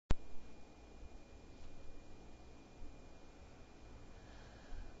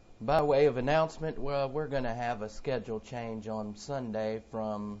By way of announcement, we're going to have a schedule change on Sunday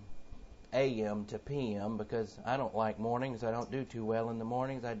from a.m. to p.m. because I don't like mornings. I don't do too well in the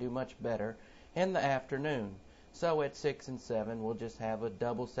mornings. I do much better in the afternoon. So at 6 and 7, we'll just have a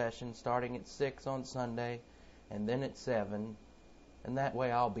double session starting at 6 on Sunday and then at 7. And that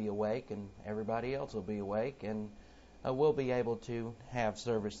way I'll be awake and everybody else will be awake, and we'll be able to have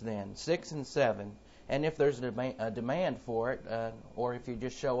service then. 6 and 7. And if there's a demand for it, or if you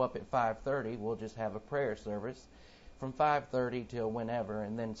just show up at 5:30, we'll just have a prayer service from 5:30 till whenever,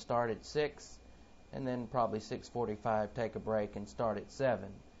 and then start at 6, and then probably 6:45, take a break, and start at 7.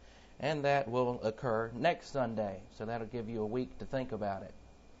 And that will occur next Sunday, so that'll give you a week to think about it,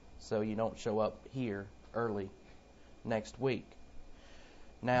 so you don't show up here early next week.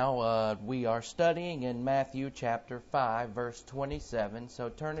 Now, we are studying in Matthew chapter 5, verse 27. So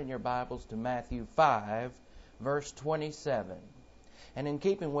turn in your Bibles to Matthew 5, verse 27. And in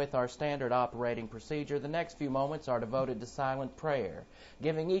keeping with our standard operating procedure, the next few moments are devoted to silent prayer,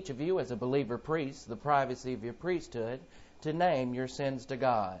 giving each of you as a believer priest the privacy of your priesthood to name your sins to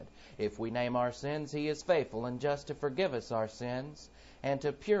God. If we name our sins, He is faithful and just to forgive us our sins and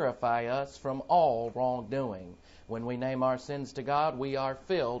to purify us from all wrongdoing. When we name our sins to God, we are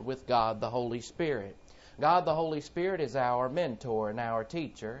filled with God the Holy Spirit. God the Holy Spirit is our mentor and our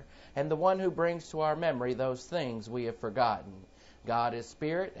teacher, and the one who brings to our memory those things we have forgotten. God is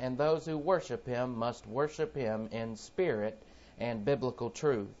Spirit, and those who worship Him must worship Him in spirit and biblical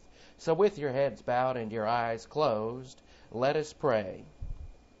truth. So with your heads bowed and your eyes closed, let us pray.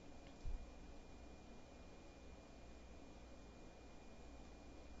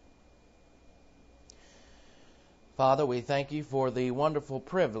 Father, we thank you for the wonderful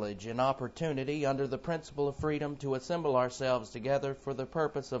privilege and opportunity under the principle of freedom to assemble ourselves together for the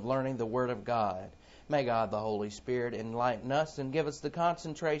purpose of learning the Word of God. May God the Holy Spirit enlighten us and give us the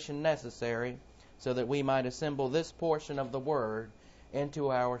concentration necessary so that we might assemble this portion of the Word into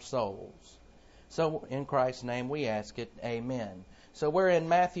our souls. So in Christ's name we ask it, amen. So we're in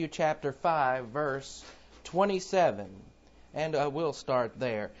Matthew chapter 5, verse 27. And we'll start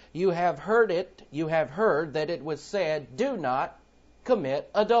there. You have heard that it was said, do not commit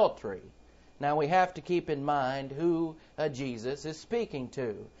adultery. Now we have to keep in mind who Jesus is speaking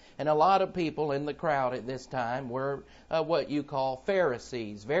to. And a lot of people in the crowd at this time were what you call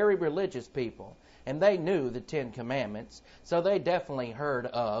Pharisees, very religious people. And they knew the Ten Commandments, so they definitely heard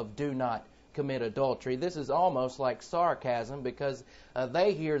of do not commit adultery. This is almost like sarcasm because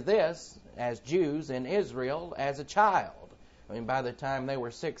they hear this as Jews in Israel as a child. I mean, by the time they were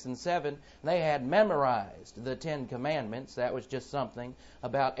 6 and 7, they had memorized the Ten Commandments. That was just something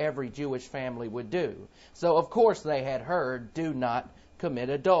about every Jewish family would do. So, of course, they had heard, do not commit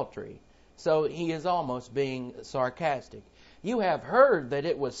adultery. So he is almost being sarcastic. You have heard that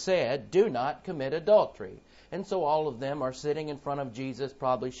it was said, do not commit adultery. And so all of them are sitting in front of Jesus,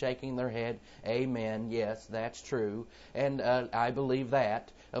 probably shaking their head, amen, yes, that's true. And I believe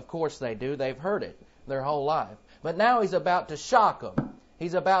that. Of course they do. They've heard it their whole life. But now He's about to shock them.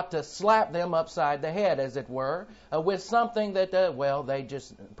 He's about to slap them upside the head, as it were, with something that, they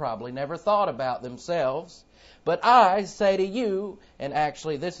just probably never thought about themselves. But I say to you, and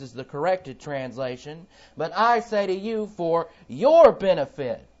actually this is the corrected translation, but I say to you for your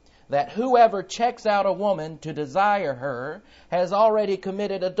benefit, that whoever checks out a woman to desire her has already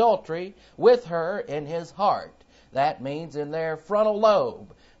committed adultery with her in his heart. That means in their frontal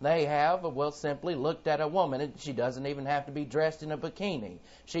lobe. They have, simply looked at a woman, and she doesn't even have to be dressed in a bikini.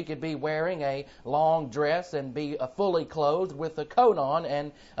 She could be wearing a long dress and be fully clothed with a coat on,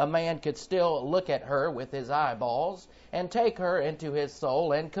 and a man could still look at her with his eyeballs and take her into his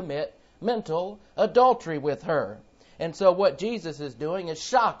soul and commit mental adultery with her. And so what Jesus is doing is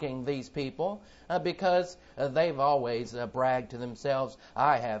shocking these people because they've always bragged to themselves,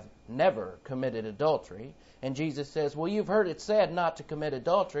 I have never committed adultery. And Jesus says, well, you've heard it said not to commit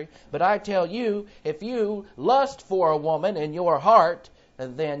adultery, but I tell you, if you lust for a woman in your heart,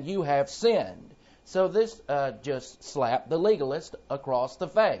 then you have sinned. So this just slapped the legalist across the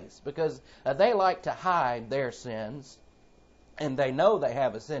face because they like to hide their sins. And they know they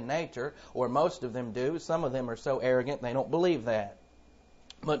have a sin nature, or most of them do. Some of them are so arrogant they don't believe that.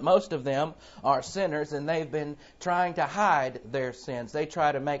 But most of them are sinners, and they've been trying to hide their sins. They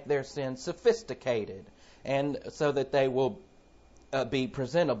try to make their sins sophisticated, and so that they will be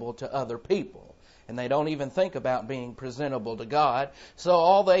presentable to other people. And they don't even think about being presentable to God. So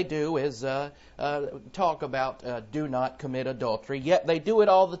all they do is talk about do not commit adultery, yet they do it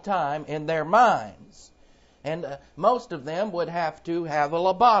all the time in their minds. And most of them would have to have a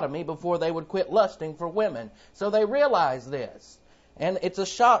lobotomy before they would quit lusting for women. So they realize this. And it's a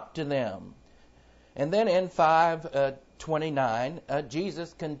shock to them. And then in 5:29,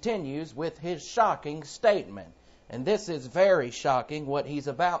 Jesus continues with his shocking statement. And this is very shocking, what he's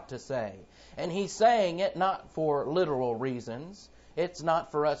about to say. And he's saying it not for literal reasons. It's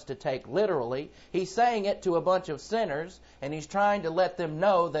not for us to take literally. He's saying it to a bunch of sinners, and he's trying to let them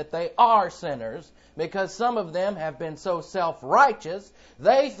know that they are sinners, because some of them have been so self-righteous,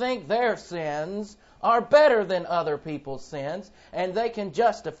 they think their sins are better than other people's sins, and they can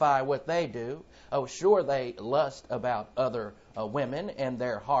justify what they do. Oh, sure, they lust about other women in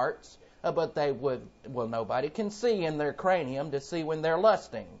their hearts, but nobody can see in their cranium to see when they're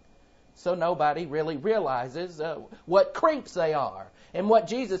lusting. So nobody really realizes what creeps they are. And what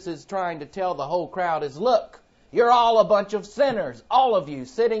Jesus is trying to tell the whole crowd is, look, you're all a bunch of sinners, all of you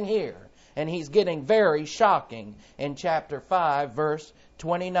sitting here. And he's getting very shocking in chapter 5, verse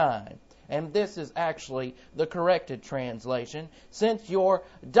 29. And this is actually the corrected translation. Since your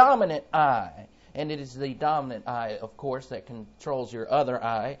dominant eye, and it is the dominant eye, of course, that controls your other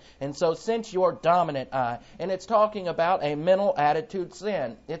eye. And so since your dominant eye, and it's talking about a mental attitude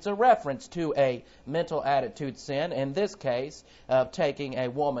sin. It's a reference to a mental attitude sin, in this case, of taking a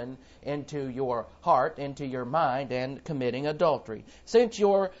woman into your heart, into your mind, and committing adultery. Since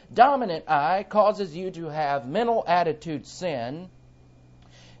your dominant eye causes you to have mental attitude sin,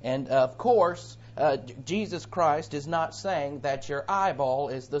 and of course, Jesus Christ is not saying that your eyeball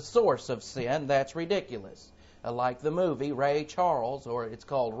is the source of sin. That's ridiculous. Like the movie Ray Charles, or it's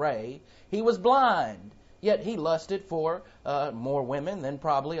called Ray, he was blind, yet he lusted for more women than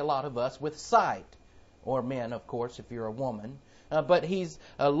probably a lot of us with sight, or men, of course, if you're a woman. But he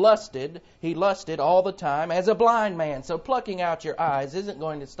lusted all the time as a blind man. So plucking out your eyes isn't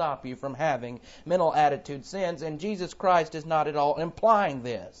going to stop you from having mental attitude sins, and Jesus Christ is not at all implying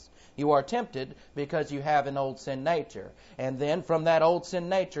this. You are tempted because you have an old sin nature. And then from that old sin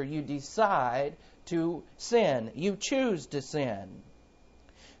nature, you decide to sin. You choose to sin.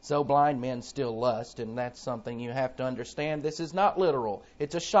 So blind men still lust, and that's something you have to understand. This is not literal.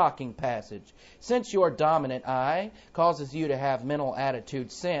 It's a shocking passage. Since your dominant eye causes you to have mental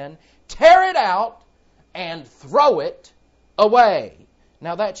attitude sin, tear it out and throw it away.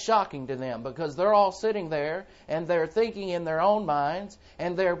 Now that's shocking to them, because they're all sitting there and they're thinking in their own minds,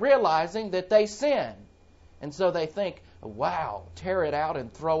 and they're realizing that they sin. And so they think, wow, tear it out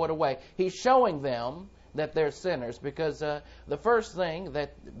and throw it away. He's showing them that they're sinners, because the first thing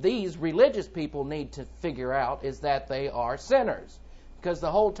that these religious people need to figure out is that they are sinners. Because the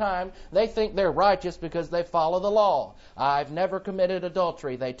whole time they think they're righteous because they follow the law. I've never committed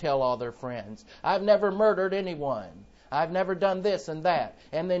adultery, they tell all their friends. I've never murdered anyone. I've never done this and that.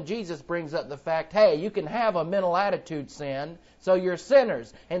 And then Jesus brings up the fact, hey, you can have a mental attitude sin, so you're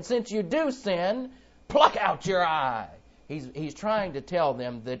sinners. And since you do sin, pluck out your eye. He's trying to tell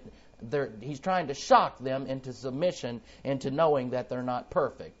them that he's trying to shock them into submission, into knowing that they're not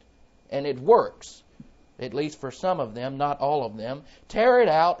perfect. And it works, at least for some of them, not all of them. Tear it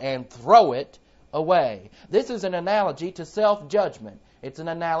out and throw it away. This is an analogy to self-judgment. It's an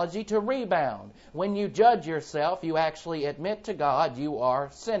analogy to rebound. When you judge yourself, you actually admit to God you are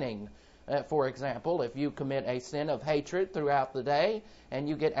sinning. For example, if you commit a sin of hatred throughout the day and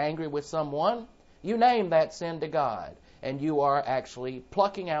you get angry with someone, you name that sin to God. And you are actually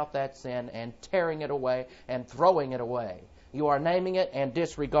plucking out that sin and tearing it away and throwing it away. You are naming it and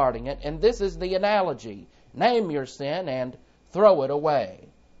disregarding it. And this is the analogy. Name your sin and throw it away.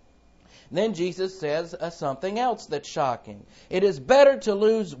 Then Jesus says something else that's shocking. It is better to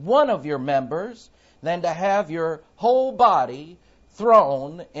lose one of your members than to have your whole body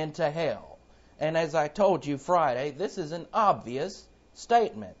thrown into hell. And as I told you Friday, this is an obvious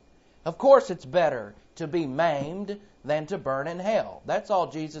statement. Of course it's better to be maimed than to burn in hell. That's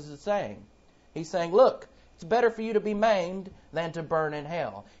all Jesus is saying. He's saying, look, it's better for you to be maimed than to burn in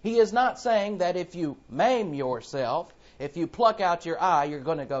hell. He is not saying that if you maim yourself, if you pluck out your eye, you're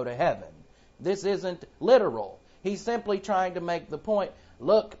going to go to heaven. This isn't literal. He's simply trying to make the point,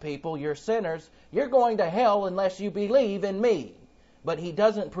 look, people, you're sinners. You're going to hell unless you believe in me. But he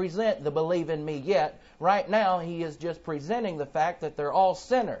doesn't present the believe in me yet. Right now, he is just presenting the fact that they're all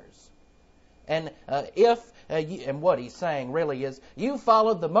sinners. And and what he's saying really is, you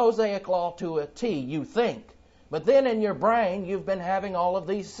followed the Mosaic law to a T, you think. But then in your brain, you've been having all of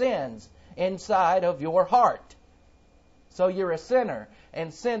these sins inside of your heart. So you're a sinner.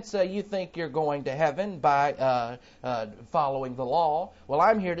 And since you think you're going to heaven by following the law, well,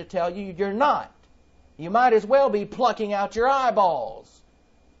 I'm here to tell you you're not. You might as well be plucking out your eyeballs,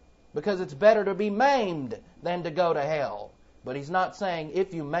 because it's better to be maimed than to go to hell. But he's not saying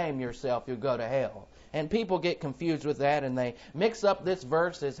if you maim yourself, you'll go to hell. And people get confused with that, and they mix up this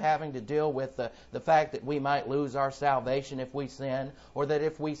verse as having to deal with the fact that we might lose our salvation if we sin, or that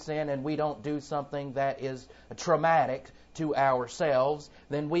if we sin and we don't do something that is traumatic to ourselves,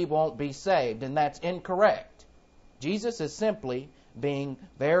 then we won't be saved. And that's incorrect. Jesus is simply being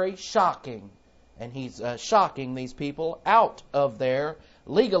very shocking, and he's shocking these people out of their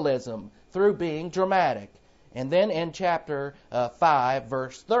legalism through being dramatic. And then in chapter 5,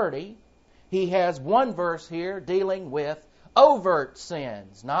 verse 30, he has one verse here dealing with overt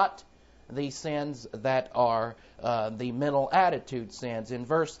sins, not the sins that are the mental attitude sins. In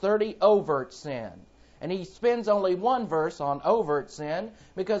verse 30, overt sin. And he spends only one verse on overt sin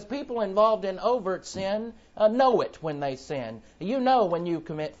because people involved in overt sin know it when they sin. You know when you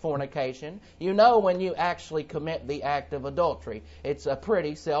commit fornication. You know when you actually commit the act of adultery. It's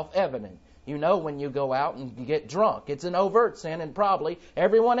pretty self-evident. You know when you go out and you get drunk. It's an overt sin, and probably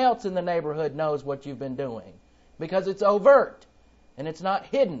everyone else in the neighborhood knows what you've been doing because it's overt and it's not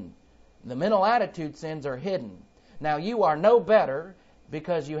hidden. The mental attitude sins are hidden. Now, you are no better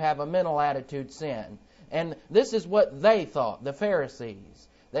because you have a mental attitude sin. And this is what they thought, the Pharisees.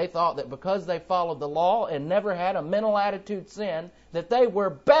 They thought that because they followed the law and never had a mental attitude sin, that they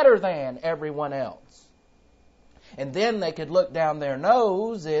were better than everyone else. And then they could look down their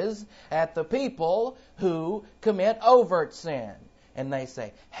noses at the people who commit overt sin. And they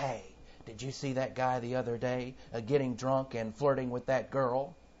say, hey, did you see that guy the other day getting drunk and flirting with that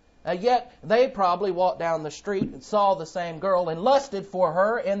girl? Yet they probably walked down the street and saw the same girl and lusted for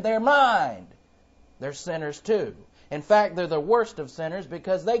her in their mind. They're sinners too. In fact, they're the worst of sinners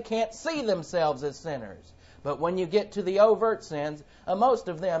because they can't see themselves as sinners. But when you get to the overt sins, most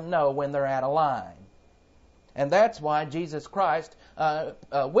of them know when they're out of line. And that's why Jesus Christ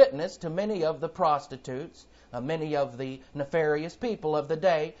witnessed to many of the prostitutes, many of the nefarious people of the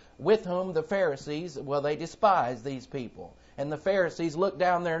day with whom the Pharisees, they despised these people. And the Pharisees looked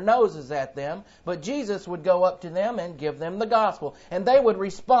down their noses at them, but Jesus would go up to them and give them the gospel. And they would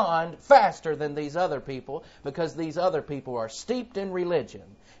respond faster than these other people because these other people are steeped in religion.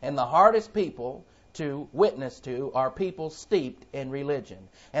 And the hardest people to witness to are people steeped in religion.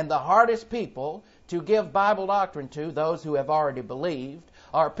 And the hardest people to give Bible doctrine to, those who have already believed,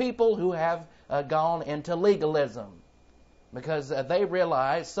 are people who have gone into legalism. Because they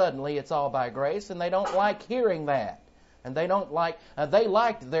realize suddenly it's all by grace, and they don't like hearing that. And they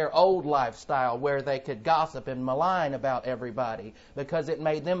liked their old lifestyle where they could gossip and malign about everybody because it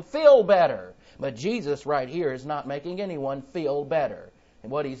made them feel better. But Jesus right here is not making anyone feel better.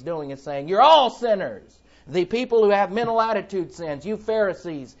 And what he's doing is saying, you're all sinners. The people who have mental attitude sins, you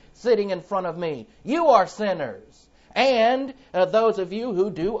Pharisees sitting in front of me, you are sinners. And those of you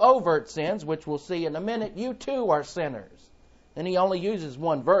who do overt sins, which we'll see in a minute, you too are sinners. And he only uses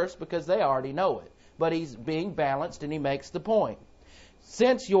one verse because they already know it. But he's being balanced and he makes the point.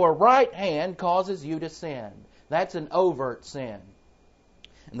 Since your right hand causes you to sin. That's an overt sin.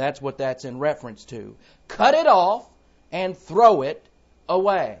 And that's what that's in reference to. Cut it off and throw it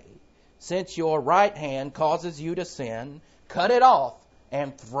away. Since your right hand causes you to sin, cut it off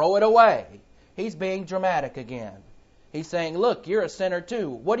and throw it away. He's being dramatic again. He's saying, look, you're a sinner too.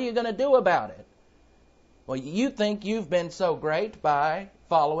 What are you going to do about it? Well, you think you've been so great by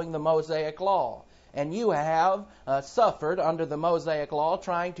following the Mosaic Law. And you have suffered under the Mosaic Law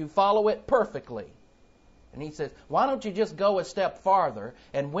trying to follow it perfectly. And he says, why don't you just go a step farther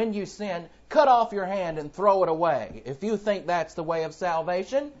and when you sin, cut off your hand and throw it away. If you think that's the way of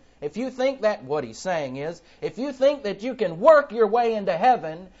salvation, if you think that, what he's saying is, if you think that you can work your way into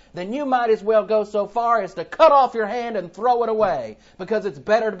heaven, then you might as well go so far as to cut off your hand and throw it away. Because it's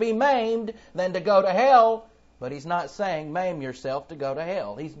better to be maimed than to go to hell. But he's not saying maim yourself to go to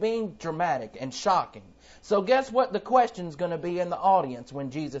hell. He's being dramatic and shocking. So guess what the question's going to be in the audience when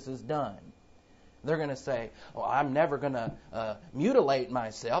Jesus is done? They're going to say, oh, I'm never going to mutilate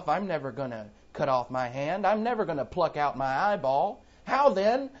myself. I'm never going to cut off my hand. I'm never going to pluck out my eyeball. How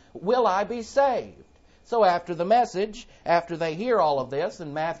then will I be saved? So after the message, after they hear all of this,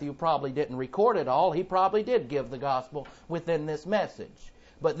 and Matthew probably didn't record it all, he probably did give the gospel within this message.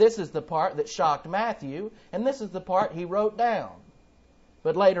 But this is the part that shocked Matthew, and this is the part he wrote down.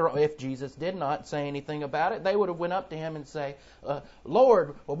 But later, if Jesus did not say anything about it, they would have went up to him and say,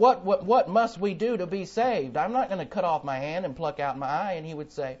 Lord, what must we do to be saved? I'm not going to cut off my hand and pluck out my eye. And he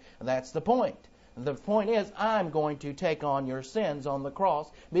would say, that's the point. The point is, I'm going to take on your sins on the cross.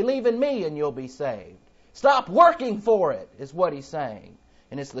 Believe in me and you'll be saved. Stop working for it, is what he's saying.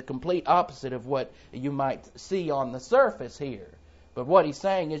 And it's the complete opposite of what you might see on the surface here. But what he's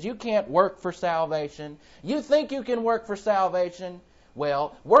saying is you can't work for salvation. You think you can work for salvation?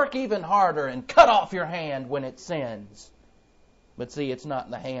 Well, work even harder and cut off your hand when it sins. But see, it's not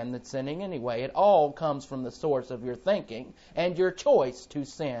the hand that's sinning anyway. It all comes from the source of your thinking and your choice to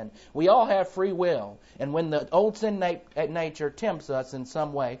sin. We all have free will. And when the old sin nature tempts us in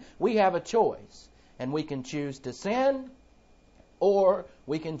some way, we have a choice. And we can choose to sin, or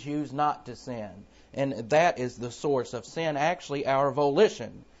we can choose not to sin. And that is the source of sin, actually our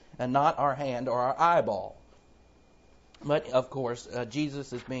volition, and not our hand or our eyeball. But, of course,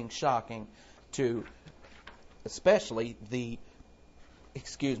 Jesus is being shocking to especially the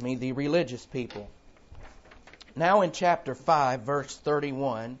religious people. Now in chapter 5, verse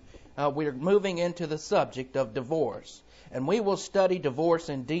 31, we're moving into the subject of divorce. And we will study divorce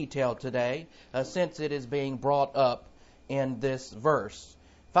in detail today, since it is being brought up in this verse.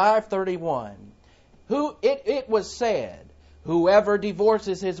 5:31. It was said, whoever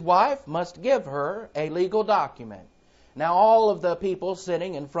divorces his wife must give her a legal document. Now all of the people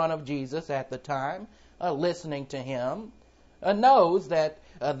sitting in front of Jesus at the time, listening to him, knows that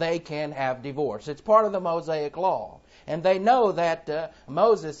they can have divorce. It's part of the Mosaic law. And they know that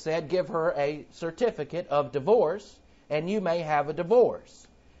Moses said, give her a certificate of divorce, and you may have a divorce.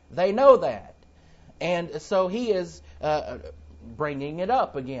 They know that. And so he is bringing it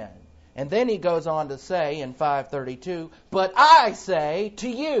up again. And then he goes on to say in 5:32, but I say to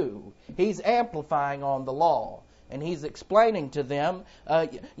you. He's amplifying on the law. And he's explaining to them,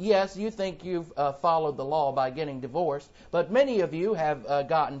 yes, you think you've followed the law by getting divorced, but many of you have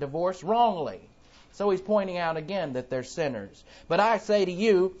gotten divorced wrongly. So he's pointing out again that they're sinners. But I say to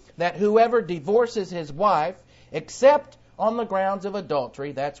you that whoever divorces his wife, except on the grounds of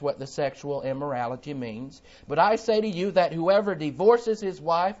adultery, that's what the sexual immorality means. But I say to you that whoever divorces his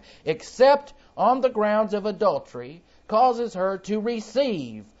wife, except on the grounds of adultery, causes her to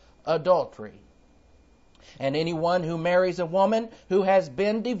receive adultery. And anyone who marries a woman who has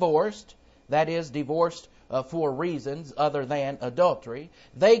been divorced, that is, divorced for reasons other than adultery,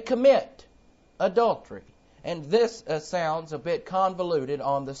 they commit adultery. And this sounds a bit convoluted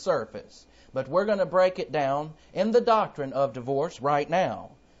on the surface, but we're going to break it down in the doctrine of divorce right now.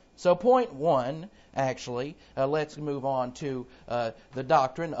 So point 1, actually, let's move on to the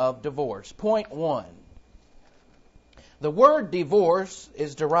doctrine of divorce. Point 1. The word divorce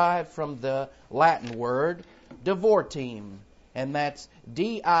is derived from the Latin word divortium, and that's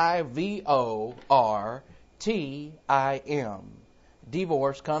divortim.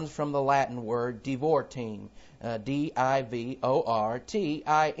 Divorce comes from the Latin word divortium, divortim,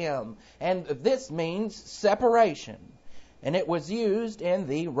 and this means separation. And it was used in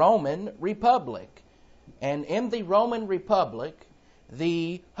the Roman Republic. And in the Roman Republic,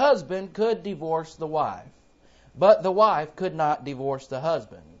 the husband could divorce the wife. But the wife could not divorce the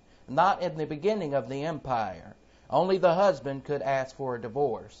husband. Not in the beginning of the empire. Only the husband could ask for a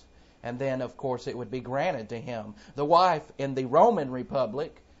divorce. And then, of course, it would be granted to him. The wife in the Roman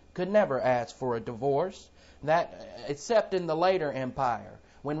Republic could never ask for a divorce, except in the later empire.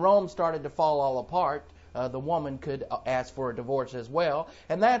 When Rome started to fall all apart, the woman could ask for a divorce as well.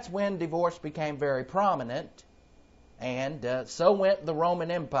 And that's when divorce became very prominent. And so went the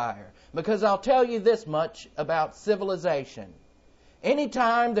Roman Empire. Because I'll tell you this much about civilization.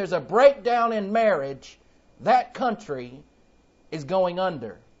 Anytime there's a breakdown in marriage, that country is going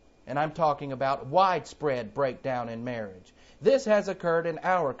under. And I'm talking about widespread breakdown in marriage. This has occurred in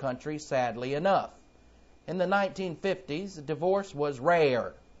our country, sadly enough. In the 1950s, divorce was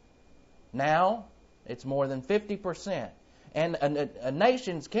rare. Now, it's more than 50%. And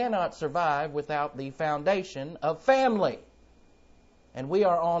nations cannot survive without the foundation of family. And we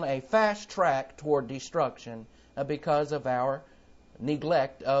are on a fast track toward destruction because of our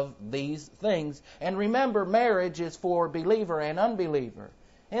neglect of these things. And remember, marriage is for believer and unbeliever.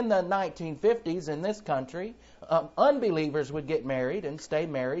 In the 1950s in this country, unbelievers would get married and stay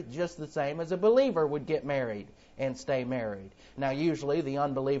married just the same as a believer would get married and stay married. Now, usually the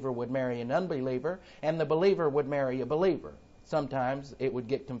unbeliever would marry an unbeliever and the believer would marry a believer. Sometimes it would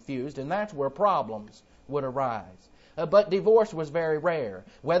get confused, and that's where problems would arise. But divorce was very rare,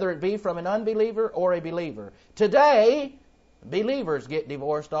 whether it be from an unbeliever or a believer. Today, believers get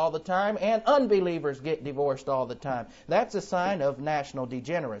divorced all the time, and unbelievers get divorced all the time. That's a sign of national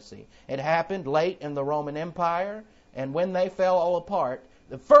degeneracy. It happened late in the Roman Empire, and when they fell all apart,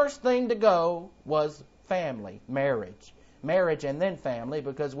 the first thing to go was family, marriage. Marriage and then family,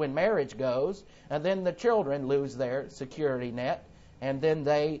 because when marriage goes, and then the children lose their security net, and then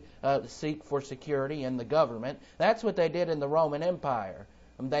they seek for security in the government. That's what they did in the Roman Empire.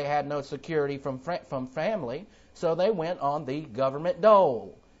 They had no security from family, so they went on the government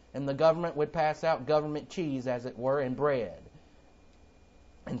dole. And the government would pass out government cheese, as it were, and bread.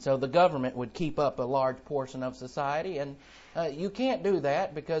 And so the government would keep up a large portion of society. And you can't do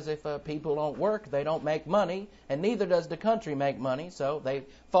that, because if people don't work, they don't make money, and neither does the country make money, so they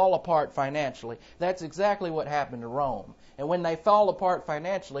fall apart financially. That's exactly what happened to Rome. And when they fall apart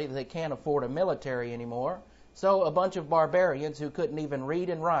financially, they can't afford a military anymore. So a bunch of barbarians who couldn't even read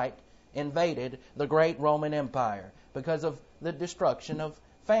and write invaded the great Roman Empire because of the destruction of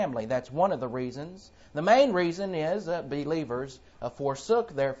family. That's one of the reasons. The main reason is believers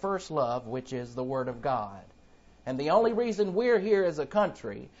forsook their first love, which is the Word of God. And the only reason we're here as a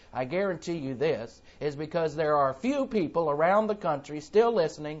country, I guarantee you this, is because there are few people around the country still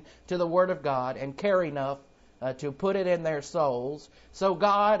listening to the Word of God and care enough to put it in their souls. So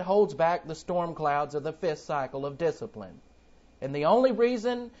God holds back the storm clouds of the fifth cycle of discipline. And the only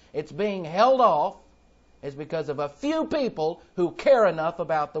reason it's being held off is because of a few people who care enough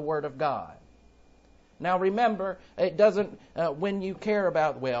about the Word of God. Now remember, it doesn't, when you care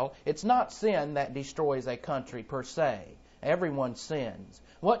about, it's not sin that destroys a country per se. Everyone sins.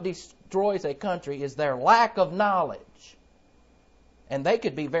 What destroys a country is their lack of knowledge. And they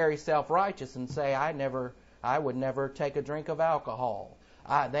could be very self-righteous and say, I would never take a drink of alcohol.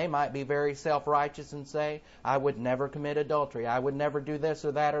 They might be very self-righteous and say, I would never commit adultery. I would never do this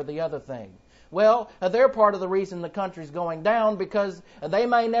or that or the other thing. Well, they're part of the reason the country's going down, because they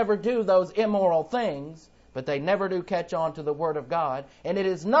may never do those immoral things, but they never do catch on to the Word of God. And it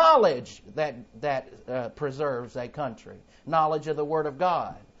is knowledge that preserves a country. Knowledge of the Word of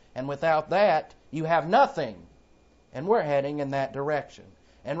God. And without that, you have nothing. And we're heading in that direction.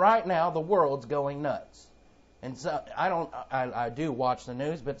 And right now, the world's going nuts. And so I do watch the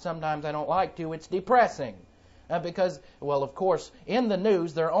news, but sometimes I don't like to. It's depressing. Because, of course, in the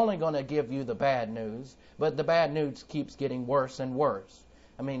news, they're only going to give you the bad news, but the bad news keeps getting worse and worse.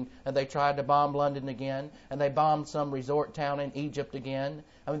 I mean, they tried to bomb London again, and they bombed some resort town in Egypt again.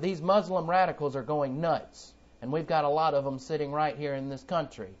 I mean, these Muslim radicals are going nuts, and we've got a lot of them sitting right here in this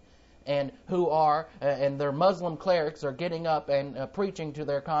country, and and their Muslim clerics are getting up and preaching to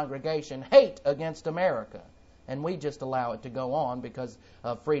their congregation hate against America. And we just allow it to go on because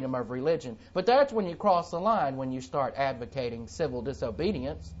of freedom of religion. But that's when you cross the line, when you start advocating civil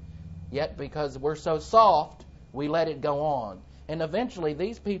disobedience. Yet because we're so soft, we let it go on. And eventually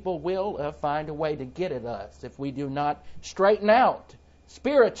these people will find a way to get at us if we do not straighten out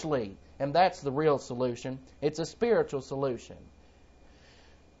spiritually. And that's the real solution. It's a spiritual solution.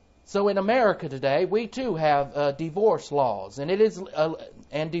 So in America today, we too have divorce laws,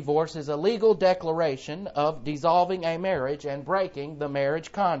 and divorce is a legal declaration of dissolving a marriage and breaking the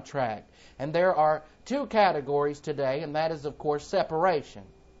marriage contract. And there are two categories today, and that is, of course, separation.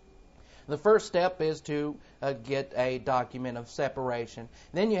 The first step is to get a document of separation.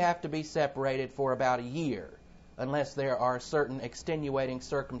 Then you have to be separated for about a year, unless there are certain extenuating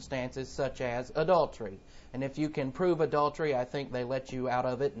circumstances such as adultery. And if you can prove adultery, I think they let you out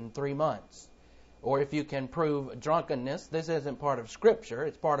of it in 3 months. Or if you can prove drunkenness, this isn't part of Scripture,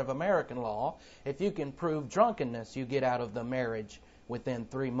 it's part of American law. If you can prove drunkenness, you get out of the marriage within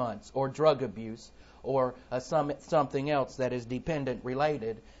 3 months. Or drug abuse, or something else that is dependent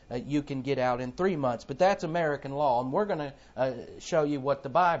related, you can get out in 3 months. But that's American law, and we're going to show you what the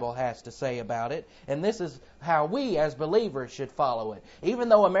Bible has to say about it. And this is how we as believers should follow it. Even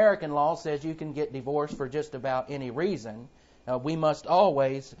though American law says you can get divorced for just about any reason, we must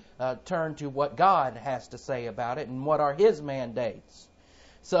always turn to what God has to say about it and what are His mandates.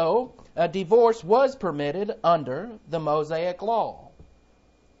 So, divorce was permitted under the Mosaic law.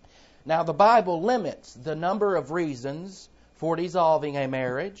 Now, the Bible limits the number of reasons for dissolving a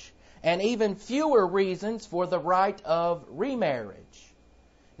marriage, and even fewer reasons for the right of remarriage.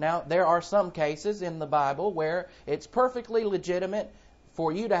 Now, there are some cases in the Bible where it's perfectly legitimate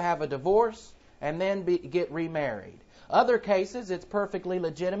for you to have a divorce and then get remarried. Other cases, it's perfectly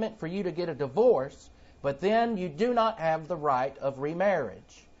legitimate for you to get a divorce, but then you do not have the right of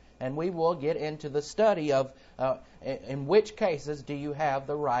remarriage. And we will get into the study of in which cases do you have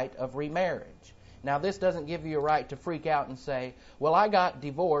the right of remarriage. Now, this doesn't give you a right to freak out and say, well, I got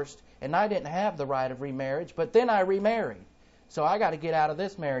divorced and I didn't have the right of remarriage, but then I remarried, so I got to get out of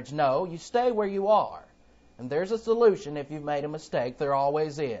this marriage. No, you stay where you are. And there's a solution if you've made a mistake. There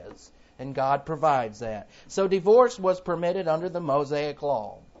always is. And God provides that. So divorce was permitted under the Mosaic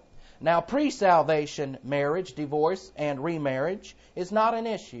law. Now, pre-salvation marriage, divorce, and remarriage is not an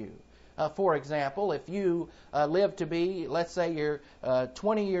issue. For example, if you live to be, let's say you're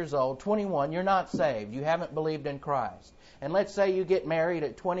 20 years old, 21, you're not saved. You haven't believed in Christ. And let's say you get married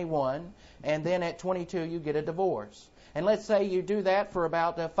at 21, and then at 22 you get a divorce. And let's say you do that for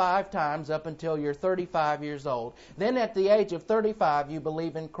about 5 times up until you're 35 years old. Then at the age of 35 you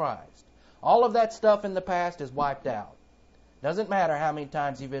believe in Christ. All of that stuff in the past is wiped out. Doesn't matter how many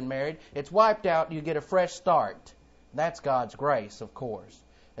times you've been married. It's wiped out. You get a fresh start. That's God's grace, of course.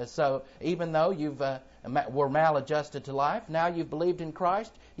 And so even though you've were maladjusted to life, now you've believed in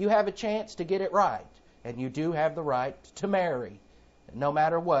Christ, you have a chance to get it right. And you do have the right to marry, no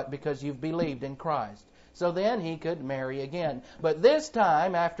matter what, because you've believed in Christ. So then he could marry again. But this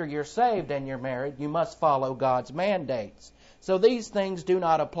time, after you're saved and you're married, you must follow God's mandates. So these things do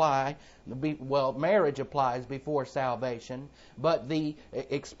not apply. Well, marriage applies before salvation, but the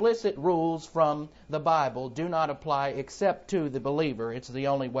explicit rules from the Bible do not apply except to the believer. It's the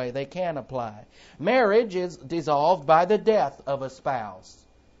only way they can apply. Marriage is dissolved by the death of a spouse.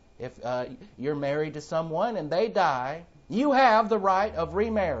 If you're married to someone and they die, you have the right of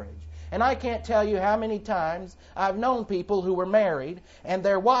remarriage. And I can't tell you how many times I've known people who were married and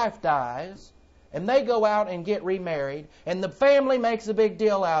their wife dies, and they go out and get remarried, and the family makes a big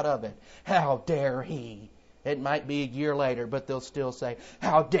deal out of it. How dare he? It might be a year later, but they'll still say,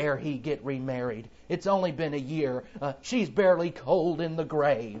 how dare he get remarried? It's only been a year. She's barely cold in the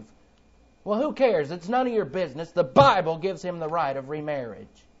grave. Well, who cares? It's none of your business. The Bible gives him the right of remarriage.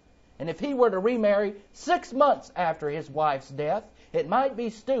 And if he were to remarry 6 months after his wife's death, it might be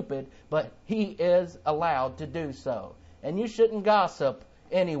stupid, but he is allowed to do so. And you shouldn't gossip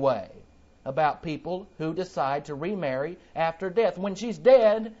anyway about people who decide to remarry after death. When she's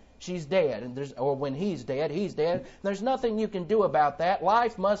dead, she's dead. And or when he's dead, he's dead. There's nothing you can do about that.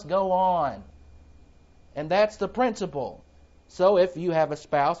 Life must go on. And that's the principle. So if you have a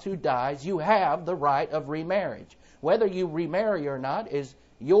spouse who dies, you have the right of remarriage. Whether you remarry or not is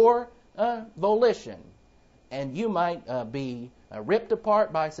your volition. And you might be ripped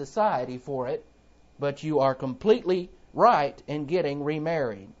apart by society for it, but you are completely right in getting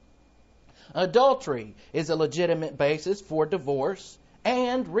remarried. Adultery is a legitimate basis for divorce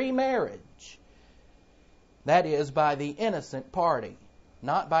and remarriage. That is by the innocent party,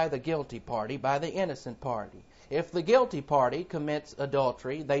 not by the guilty party, by the innocent party. If the guilty party commits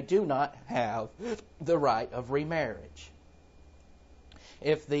adultery, they do not have the right of remarriage.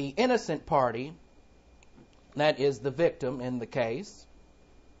 If the innocent party, that is the victim in the case,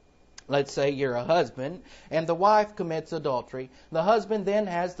 let's say you're a husband and the wife commits adultery, the husband then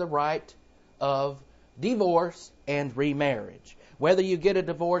has the right of divorce and remarriage. Whether you get a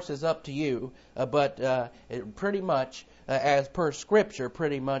divorce is up to you, but pretty much, as per Scripture,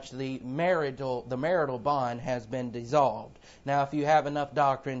 pretty much the marital bond has been dissolved. Now, if you have enough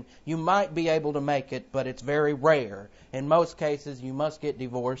doctrine, you might be able to make it, but it's very rare. In most cases, you must get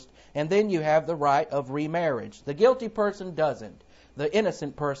divorced, and then you have the right of remarriage. The guilty person doesn't. The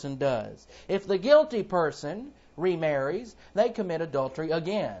innocent person does. If the guilty person remarries, they commit adultery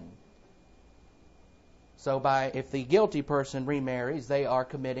again. So if the guilty person remarries, they are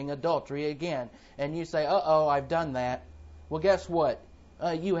committing adultery again. And you say, I've done that. Well, guess what?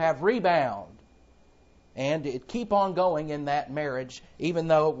 You have rebound. And it keep on going in that marriage, even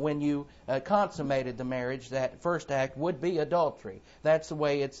though when you consummated the marriage, that first act would be adultery. That's the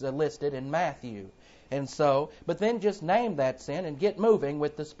way it's listed in Matthew. And so, but then just name that sin and get moving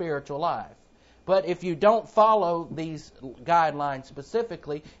with the spiritual life. But if you don't follow these guidelines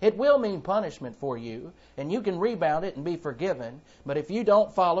specifically, it will mean punishment for you, and you can rebound it and be forgiven. But if you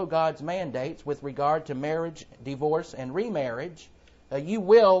don't follow God's mandates with regard to marriage, divorce, and remarriage, you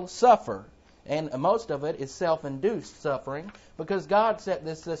will suffer. And most of it is self-induced suffering, because God set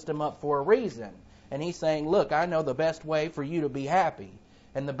this system up for a reason. And He's saying, look, I know the best way for you to be happy.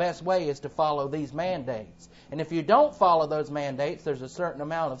 And the best way is to follow these mandates. And if you don't follow those mandates, there's a certain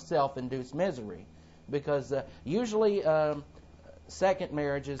amount of self-induced misery. Because usually second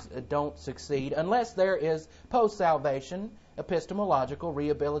marriages don't succeed unless there is post-salvation epistemological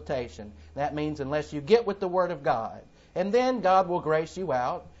rehabilitation. That means unless you get with the Word of God. And then God will grace you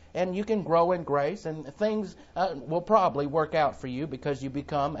out, and you can grow in grace, and things will probably work out for you because you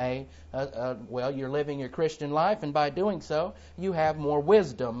become you're living your Christian life, and by doing so, you have more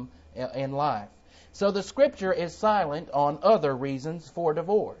wisdom in life. So the Scripture is silent on other reasons for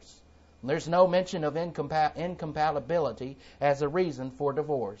divorce. There's no mention of incompatibility as a reason for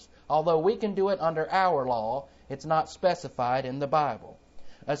divorce. Although we can do it under our law, it's not specified in the Bible.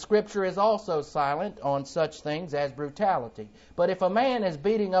 Scripture is also silent on such things as brutality. But if a man is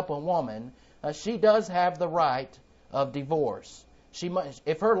beating up a woman, she does have the right of divorce.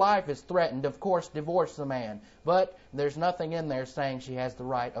 If her life is threatened, of course, divorce the man. But there's nothing in there saying she has the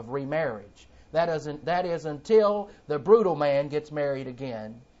right of remarriage. That is until the brutal man gets married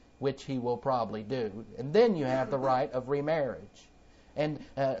again, which he will probably do. And then you have the right of remarriage. And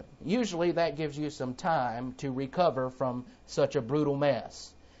usually that gives you some time to recover from such a brutal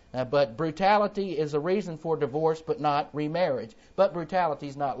mess. But brutality is a reason for divorce, but not remarriage. But brutality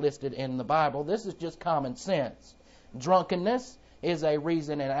is not listed in the Bible. This is just common sense. Drunkenness is a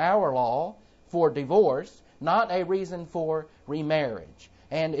reason in our law for divorce, not a reason for remarriage.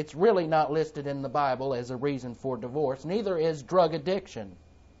 And it's really not listed in the Bible as a reason for divorce. Neither is drug addiction.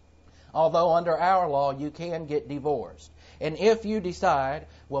 Although under our law you can get divorced. And if you decide,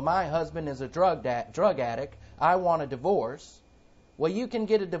 well, my husband is a drug addict, I want a divorce, well, you can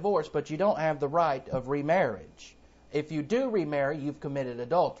get a divorce, but you don't have the right of remarriage. If you do remarry, you've committed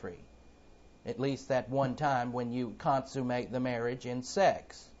adultery. At least that one time when you consummate the marriage in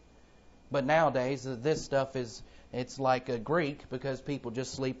sex. But nowadays, this stuff it's like a Greek, because people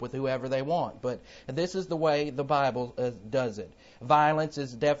just sleep with whoever they want. But this is the way the Bible does it. Violence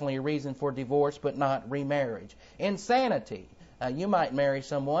is definitely a reason for divorce, but not remarriage. Insanity. You might marry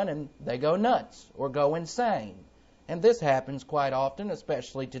someone and they go nuts or go insane. And this happens quite often,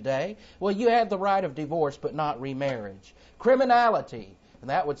 especially today. Well, you have the right of divorce, but not remarriage. Criminality. And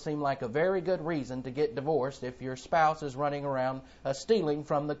that would seem like a very good reason to get divorced if your spouse is running around stealing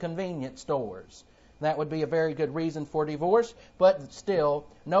from the convenience stores. That would be a very good reason for divorce, but still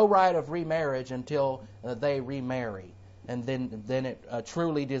no right of remarriage until they remarry. And then it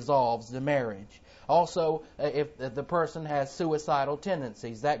truly dissolves the marriage. Also, if the person has suicidal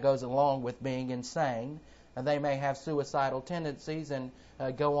tendencies, that goes along with being insane. And they may have suicidal tendencies and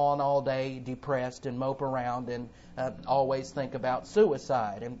go on all day depressed and mope around and always think about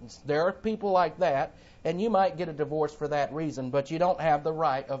suicide. And there are people like that, and you might get a divorce for that reason, but you don't have the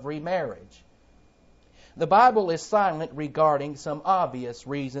right of remarriage. The Bible is silent regarding some obvious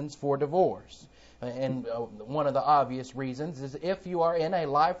reasons for divorce. And one of the obvious reasons is if you are in a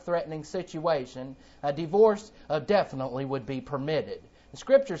life-threatening situation, a divorce definitely would be permitted. The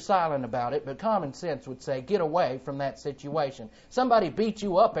Scripture's silent about it, but common sense would say, get away from that situation. Somebody beat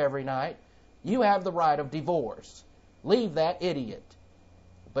you up every night, you have the right of divorce. Leave that idiot.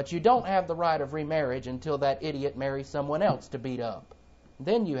 But you don't have the right of remarriage until that idiot marries someone else to beat up.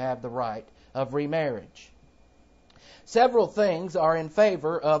 Then you have the right of remarriage. Several things are in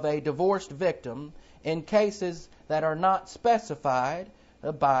favor of a divorced victim in cases that are not specified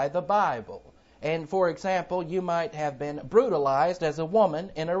by the Bible. And for example, you might have been brutalized as a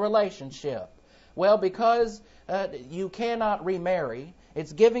woman in a relationship. Well, because you cannot remarry,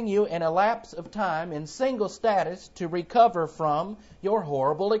 it's giving you an elapse of time in single status to recover from your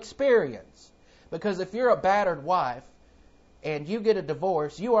horrible experience. Because if you're a battered wife and you get a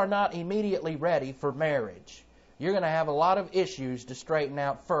divorce, you are not immediately ready for marriage. You're going to have a lot of issues to straighten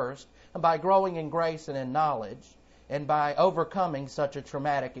out first, and by growing in grace and in knowledge, and by overcoming such a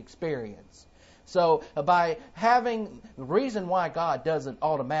traumatic experience. So by having, the reason why God doesn't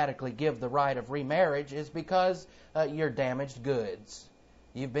automatically give the right of remarriage is because you're damaged goods.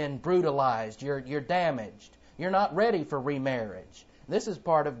 You've been brutalized. You're damaged. You're not ready for remarriage. This is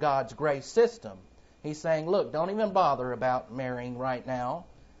part of God's grace system. He's saying, look, don't even bother about marrying right now.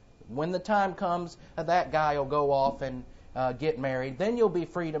 When the time comes, that guy will go off and get married. Then you'll be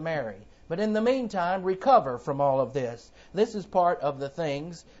free to marry. But in the meantime, recover from all of this. This is part of the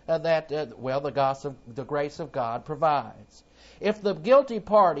things that the grace of God provides. If the guilty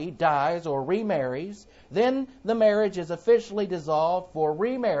party dies or remarries, then the marriage is officially dissolved for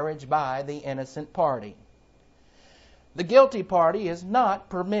remarriage by the innocent party. The guilty party is not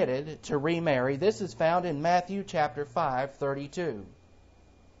permitted to remarry. This is found in Matthew chapter 5:32.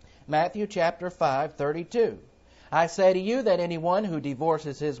 Matthew chapter 5:32. I say to you that anyone who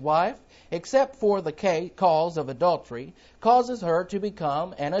divorces his wife, except for the cause of adultery, causes her to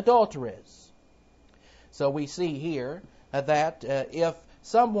become an adulteress. So we see here that if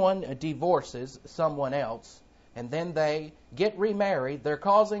someone divorces someone else and then they get remarried, they're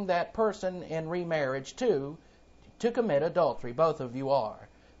causing that person in remarriage to commit adultery. Both of you are,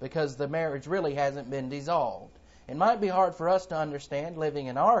 because the marriage really hasn't been dissolved. It might be hard for us to understand living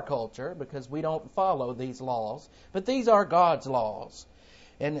in our culture because we don't follow these laws, but these are God's laws.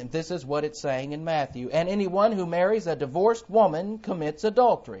 And this is what it's saying in Matthew. And anyone who marries a divorced woman commits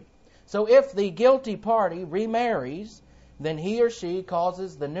adultery. So if the guilty party remarries, then he or she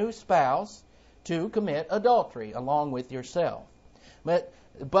causes the new spouse to commit adultery along with yourself.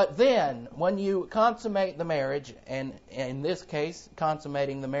 But then, when you consummate the marriage, and in this case,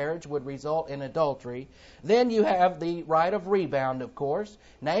 consummating the marriage would result in adultery, then you have the right of rebound, of course.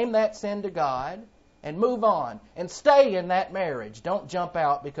 Name that sin to God and move on. And stay in that marriage. Don't jump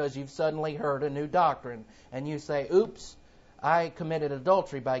out because you've suddenly heard a new doctrine and you say, oops, I committed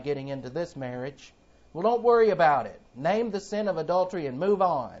adultery by getting into this marriage. Well, don't worry about it. Name the sin of adultery and move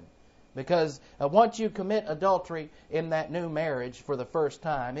on. Because once you commit adultery in that new marriage for the first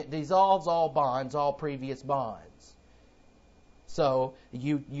time, it dissolves all bonds, all previous bonds. So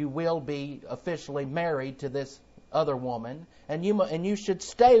you will be officially married to this other woman, and you should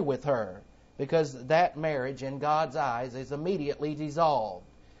stay with her, because that marriage in God's eyes is immediately dissolved.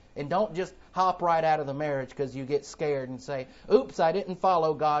 And don't just hop right out of the marriage because you get scared and say, oops, I didn't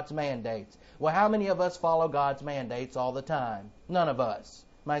follow God's mandates. Well, how many of us follow God's mandates all the time? None of us.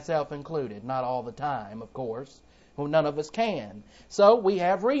 Myself included. Not all the time, of course. Well, none of us can. So we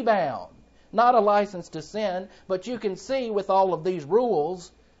have rebound. Not a license to sin, but you can see with all of these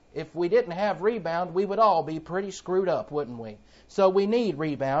rules, if we didn't have rebound, we would all be pretty screwed up, wouldn't we? So we need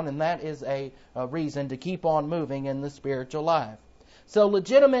rebound, and that is a reason to keep on moving in the spiritual life. So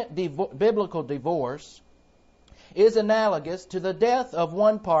legitimate biblical divorce is analogous to the death of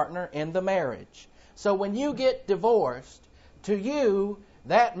one partner in the marriage. So when you get divorced, to you,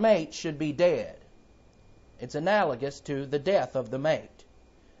 that mate should be dead. It's analogous to the death of the mate.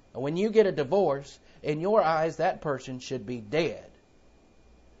 When you get a divorce, in your eyes, that person should be dead.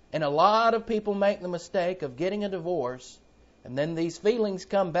 And a lot of people make the mistake of getting a divorce, and then these feelings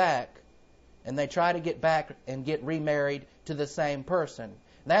come back, and they try to get back and get remarried to the same person.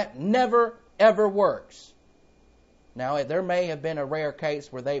 That never, ever works. Now, there may have been a rare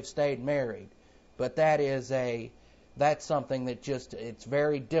case where they've stayed married, but that's something that it's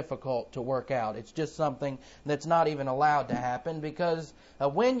very difficult to work out. It's just something that's not even allowed to happen, because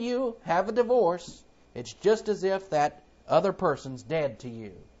when you have a divorce, it's just as if that other person's dead to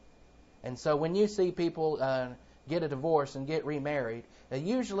you. And so when you see people get a divorce and get remarried,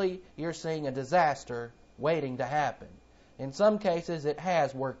 usually you're seeing a disaster waiting to happen. In some cases, it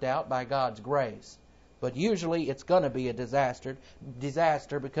has worked out by God's grace. But usually it's going to be a disaster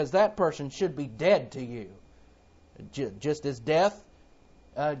because that person should be dead to you. Just as death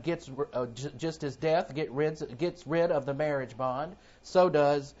gets rid of the marriage bond, so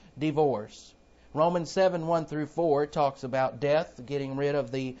does divorce. Romans 7:1-4 talks about death getting rid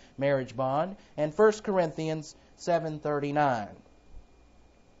of the marriage bond, and 1 Corinthians 7:39.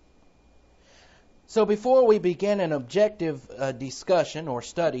 So before we begin an objective discussion or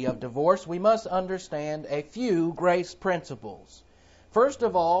study of divorce, we must understand a few grace principles. First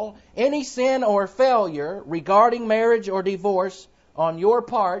of all, any sin or failure regarding marriage or divorce on your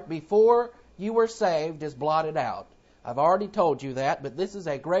part before you were saved is blotted out. I've already told you that, but this is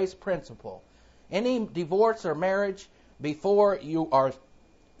a grace principle. Any divorce or marriage before you are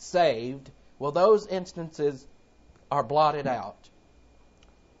saved, well, those instances are blotted out.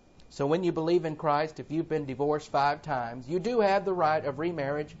 So when you believe in Christ, if you've been divorced 5 times, you do have the right of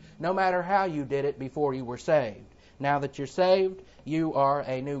remarriage no matter how you did it before you were saved. Now that you're saved, you are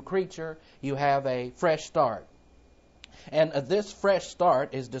a new creature. You have a fresh start. And this fresh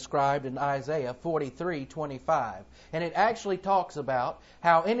start is described in Isaiah 43:25. And it actually talks about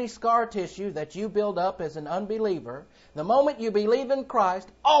how any scar tissue that you build up as an unbeliever, the moment you believe in Christ,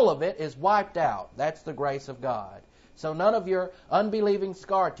 all of it is wiped out. That's the grace of God. So none of your unbelieving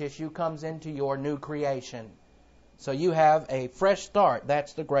scar tissue comes into your new creation. So you have a fresh start.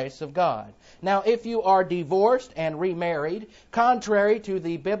 That's the grace of God. Now, if you are divorced and remarried, contrary to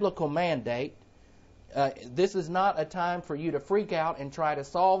the biblical mandate, this is not a time for you to freak out and try to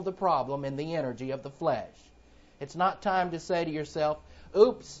solve the problem in the energy of the flesh. It's not time to say to yourself,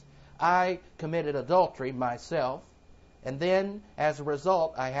 oops, I committed adultery myself, and then as a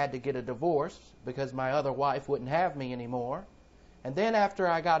result I had to get a divorce because my other wife wouldn't have me anymore. And then after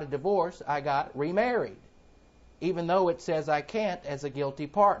I got a divorce, I got remarried, even though it says I can't as a guilty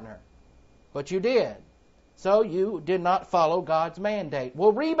partner. But you did. So you did not follow God's mandate.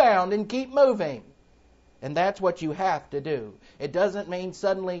 Well, rebound and keep moving. And that's what you have to do. It doesn't mean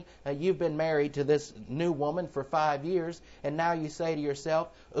suddenly you've been married to this new woman for 5 years and now you say to yourself,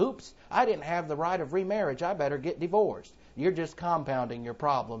 oops, I didn't have the right of remarriage. I better get divorced. You're just compounding your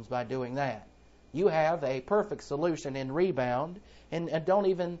problems by doing that. You have a perfect solution in rebound, and don't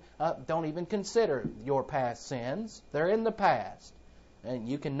even consider your past sins. They're in the past. And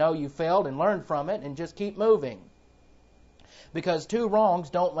you can know you failed and learn from it and just keep moving. Because 2 wrongs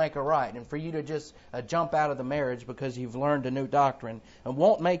don't make a right. And for you to just jump out of the marriage because you've learned a new doctrine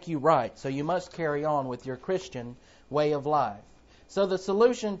won't make you right. So you must carry on with your Christian way of life. So the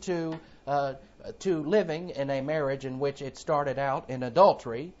solution to living in a marriage in which it started out in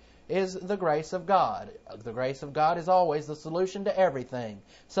adultery is the grace of God. The grace of God is always the solution to everything.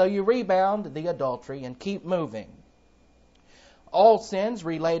 So you rebound the adultery and keep moving. All sins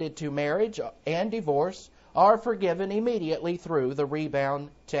related to marriage and divorce are forgiven immediately through the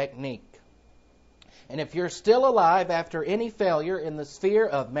rebound technique. And if you're still alive after any failure in the sphere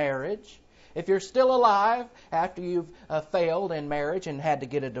of marriage, if you're still alive after you've failed in marriage and had to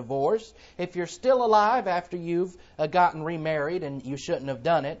get a divorce, if you're still alive after you've gotten remarried and you shouldn't have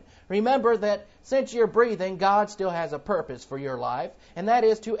done it, remember that since you're breathing, God still has a purpose for your life, and that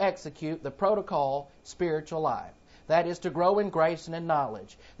is to execute the protocol spiritual life. That is to grow in grace and in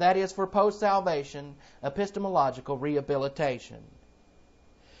knowledge. That is for post-salvation epistemological rehabilitation.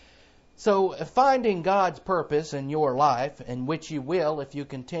 So finding God's purpose in your life, in which you will if you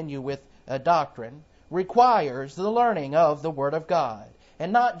continue with a doctrine, requires the learning of the Word of God,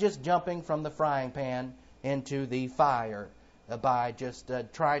 and not just jumping from the frying pan into the fire by just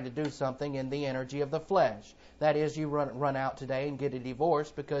trying to do something in the energy of the flesh. That is, you run out today and get a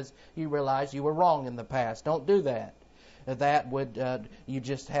divorce because you realize you were wrong in the past. Don't do that. That would you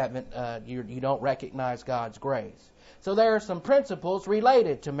just haven't you don't recognize God's grace. So there are some principles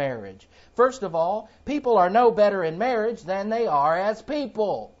related to marriage. First of all, people are no better in marriage than they are as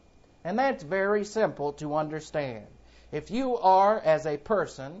people. And that's very simple to understand. If you are, as a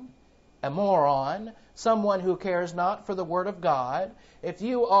person, a moron, someone who cares not for the Word of God, if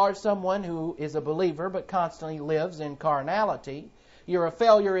you are someone who is a believer but constantly lives in carnality, you're a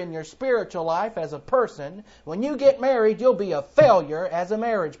failure in your spiritual life as a person. When you get married, you'll be a failure as a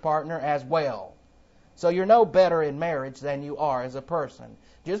marriage partner as well. So you're no better in marriage than you are as a person.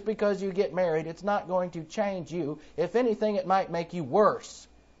 Just because you get married, it's not going to change you. If anything, it might make you worse,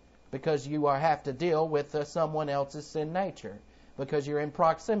 because you have to deal with someone else's sin nature, because you're in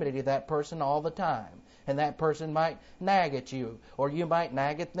proximity to that person all the time. And that person might nag at you, or you might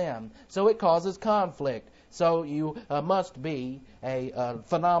nag at them. So it causes conflict. So you must be a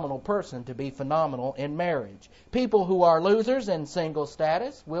phenomenal person to be phenomenal in marriage. People who are losers in single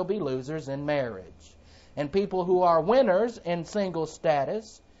status will be losers in marriage. And people who are winners in single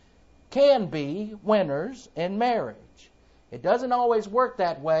status can be winners in marriage. It doesn't always work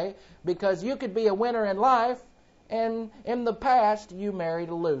that way, because you could be a winner in life and in the past you married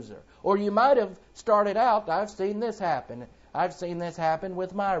a loser. Or you might have started out, I've seen this happen. I've seen this happen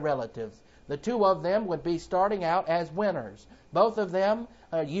with my relatives. The two of them would be starting out as winners. Both of them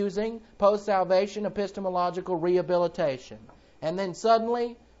are using post-salvation epistemological rehabilitation. And then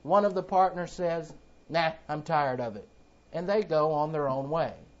suddenly one of the partners says, "Nah, I'm tired of it." And they go on their own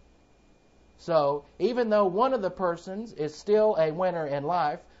way. So even though one of the persons is still a winner in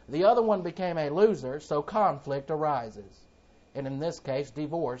life, the other one became a loser, so conflict arises. And in this case,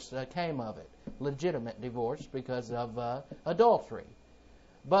 divorce came of it. Legitimate divorce because of adultery.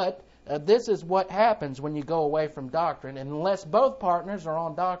 But this is what happens when you go away from doctrine. And unless both partners are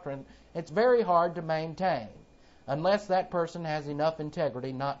on doctrine, it's very hard to maintain, unless that person has enough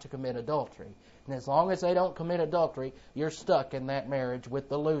integrity not to commit adultery. And as long as they don't commit adultery, you're stuck in that marriage with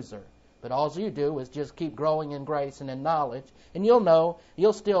the loser. But all you do is just keep growing in grace and in knowledge, and you'll know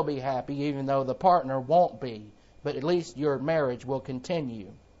you'll still be happy even though the partner won't be. But at least your marriage will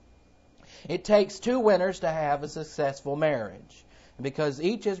continue. It takes two winners to have a successful marriage, because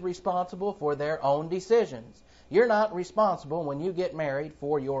each is responsible for their own decisions. You're not responsible when you get married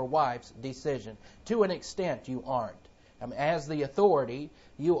for your wife's decision. To an extent, you aren't. As the authority,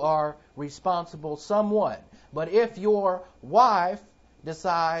 you are responsible somewhat. But if your wife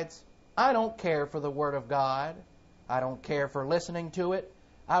decides, "I don't care for the Word of God, I don't care for listening to it,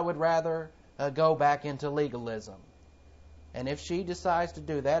 I would rather go back into legalism," and if she decides to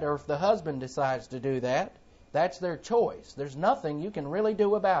do that, or if the husband decides to do that, that's their choice. There's nothing you can really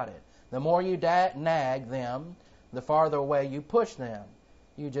do about it. The more you nag them, the farther away you push them.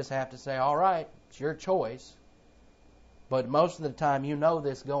 You just have to say, "All right, it's your choice." But most of the time you know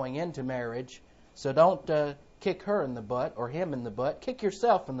this going into marriage, so don't kick her in the butt or him in the butt. Kick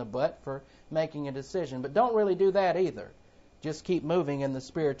yourself in the butt for making a decision. But don't really do that either. Just keep moving in the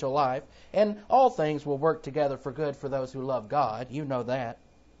spiritual life, and all things will work together for good for those who love God. You know that.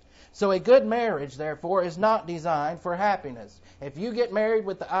 So a good marriage, therefore, is not designed for happiness. If you get married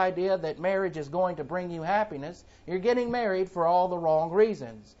with the idea that marriage is going to bring you happiness, you're getting married for all the wrong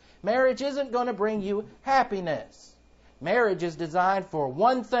reasons. Marriage isn't going to bring you happiness. Marriage is designed for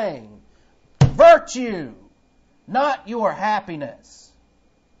one thing: virtue, not your happiness.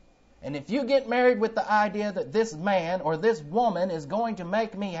 And if you get married with the idea that this man or this woman is going to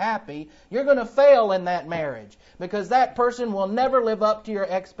make me happy, you're going to fail in that marriage, because that person will never live up to your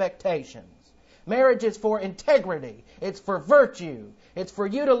expectations. Marriage is for integrity. It's for virtue. It's for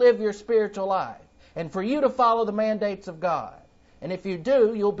you to live your spiritual life and for you to follow the mandates of God. And if you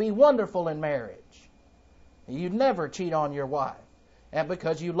do, you'll be wonderful in marriage. You never cheat on your wife, and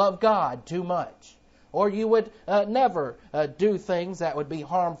because you love God too much. Or you would never do things that would be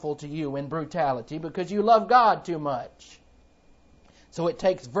harmful to you in brutality because you love God too much. So it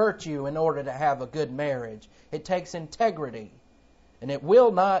takes virtue in order to have a good marriage. It takes integrity. And it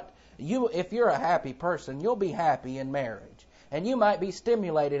will not, if you're a happy person, you'll be happy in marriage. And you might be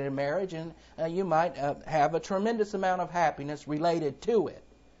stimulated in marriage, and you might have a tremendous amount of happiness related to it.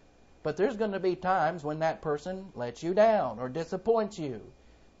 But there's going to be times when that person lets you down or disappoints you.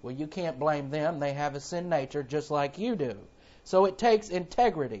 Well, you can't blame them. They have a sin nature just like you do. So it takes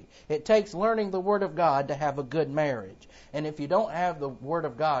integrity. It takes learning the Word of God to have a good marriage. And if you don't have the Word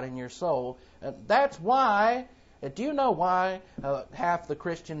of God in your soul, that's why, do you know why half the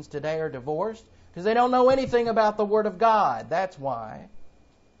Christians today are divorced? Because they don't know anything about the Word of God. That's why.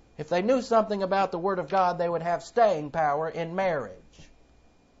 If they knew something about the Word of God, they would have staying power in marriage.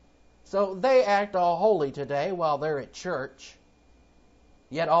 So they act all holy today while they're at church.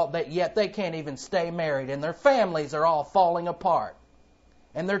 Yet they can't even stay married, and their families are all falling apart.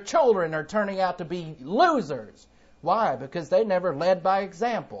 And their children are turning out to be losers. Why? Because they never led by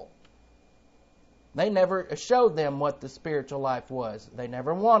example. They never showed them what the spiritual life was. They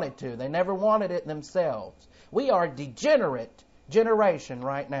never wanted to. They never wanted it themselves. We are a degenerate generation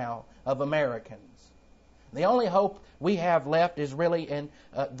right now of Americans. The only hope we have left is really in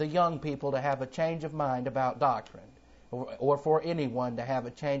the young people to have a change of mind about doctrine. Or for anyone to have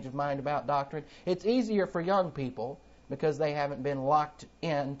a change of mind about doctrine. It's easier for young people because they haven't been locked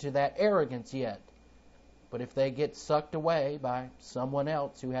into that arrogance yet. But if they get sucked away by someone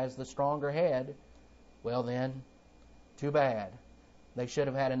else who has the stronger head, well then, too bad. They should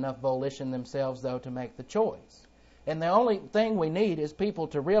have had enough volition themselves, though, to make the choice. And the only thing we need is people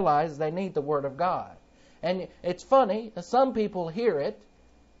to realize they need the Word of God. And it's funny, some people hear it,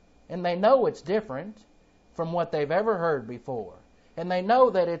 and they know it's different from what they've ever heard before. And they know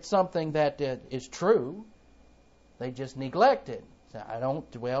that it's something that is true. They just neglect it. Say,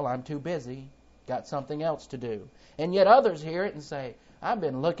 I'm too busy. Got something else to do. And yet others hear it and say, I've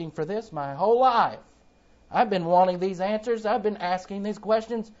been looking for this my whole life. I've been wanting these answers. I've been asking these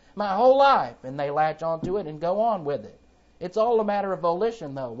questions my whole life. And they latch onto it and go on with it. It's all a matter of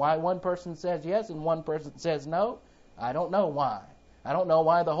volition, though. Why one person says yes and one person says no, I don't know why. I don't know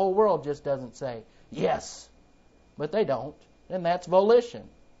why the whole world just doesn't say yes. But they don't, and that's volition.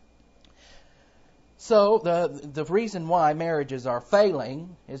 So the reason why marriages are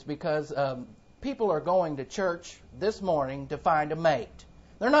failing is because people are going to church this morning to find a mate.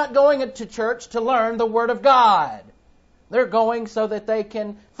 They're not going to church to learn the Word of God. They're going so that they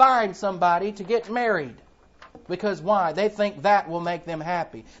can find somebody to get married. Because why? They think that will make them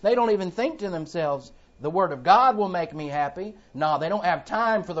happy. They don't even think to themselves, the Word of God will make me happy. No, they don't have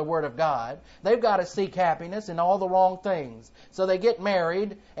time for the Word of God. They've got to seek happiness in all the wrong things. So they get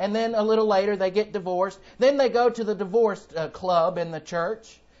married, and then a little later they get divorced. Then they go to the divorce club in the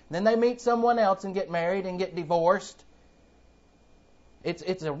church. Then they meet someone else and get married and get divorced.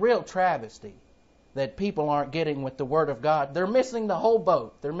 It's a real travesty that people aren't getting with the Word of God. They're missing the whole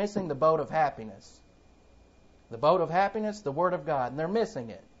boat. They're missing the boat of happiness. The boat of happiness, the Word of God, and they're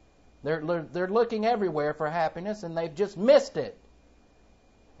missing it. They're looking everywhere for happiness, and they've just missed it.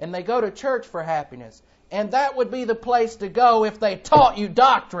 And they go to church for happiness. And that would be the place to go if they taught you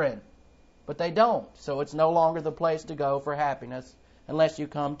doctrine. But they don't. So it's no longer the place to go for happiness unless you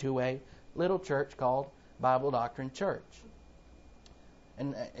come to a little church called Bible Doctrine Church.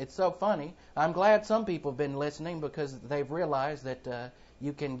 And it's so funny. I'm glad some people have been listening because they've realized that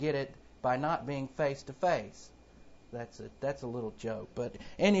you can get it by not being face to face. That's a little joke. But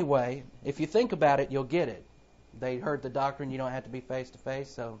anyway, if you think about it, you'll get it. They heard the doctrine you don't have to be face to face,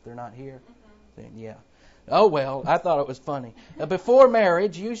 so they're not here. Then, yeah. Oh, well, I thought it was funny. Before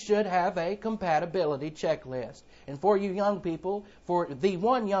marriage, you should have a compatibility checklist. And for you young people, for the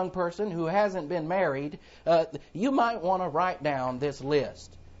one young person who hasn't been married, you might want to write down this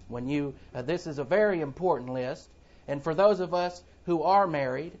list. This is a very important list. And for those of us who are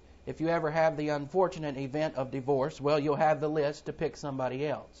married, if you ever have the unfortunate event of divorce, well, you'll have the list to pick somebody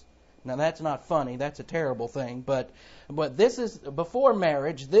else. Now, that's not funny. That's a terrible thing. But this is, before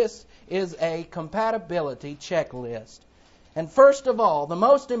marriage, this is a compatibility checklist. And first of all, the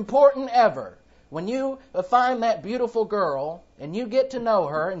most important ever, When you find that beautiful girl and you get to know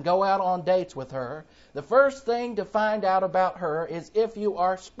her and go out on dates with her, the first thing to find out about her is if you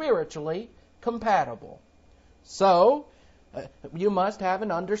are spiritually compatible. So, you must have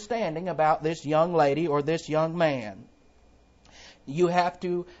an understanding about this young lady or this young man. You have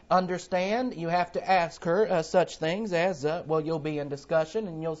to understand, you have to ask her such things as, you'll be in discussion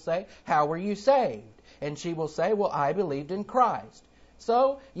and you'll say, how were you saved? And she will say, well, I believed in Christ.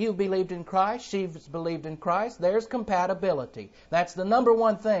 So, you believed in Christ, she's believed in Christ, there's compatibility. That's the number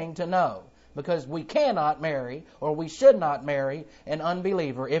one thing to know, because we cannot marry, or we should not marry, an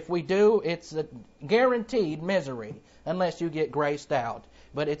unbeliever. If we do, it's a guaranteed misery, unless you get graced out.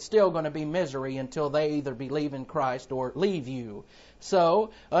 But it's still going to be misery until they either believe in Christ or leave you.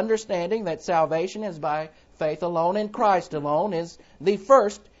 So, understanding that salvation is by faith alone and Christ alone is the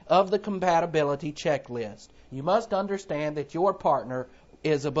first of the compatibility checklist. You must understand that your partner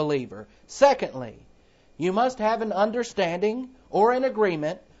is a believer. Secondly, you must have an understanding or an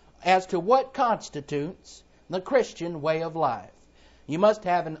agreement as to what constitutes the Christian way of life. You must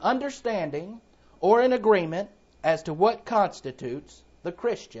have an understanding or an agreement as to what constitutes the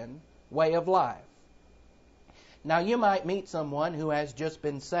Christian way of life. Now, you might meet someone who has just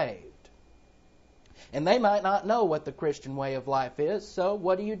been saved, and they might not know what the Christian way of life is, so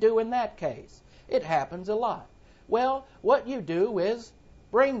what do you do in that case? It happens a lot. Well, what you do is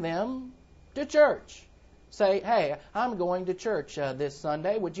bring them to church. Say, hey, I'm going to church this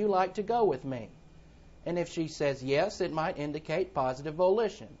Sunday. Would you like to go with me? And if she says yes, it might indicate positive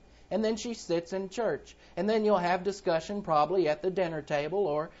volition. And then she sits in church. And then you'll have discussion probably at the dinner table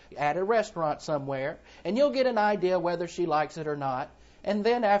or at a restaurant somewhere. And you'll get an idea whether she likes it or not. And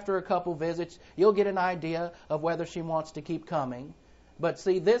then after a couple visits, you'll get an idea of whether she wants to keep coming. But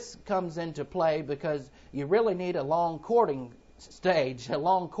see, this comes into play because you really need a long courting stage, a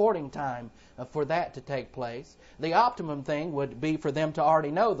long courting time for that to take place. The optimum thing would be for them to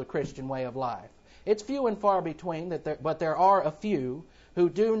already know the Christian way of life. It's few and far between, but there are a few who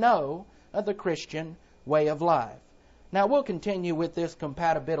do know the Christian way of life. Now, we'll continue with this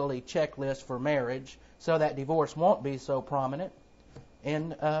compatibility checklist for marriage so that divorce won't be so prominent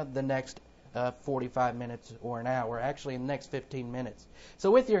in the next 45 minutes or an hour, actually in the next 15 minutes.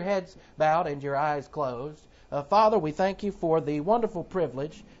 So with your heads bowed and your eyes closed, Father, we thank you for the wonderful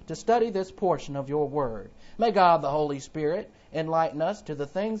privilege to study this portion of your word. May God, the Holy Spirit, enlighten us to the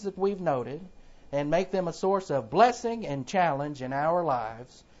things that we've noted and make them a source of blessing and challenge in our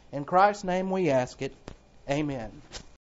lives. In Christ's name we ask it. Amen.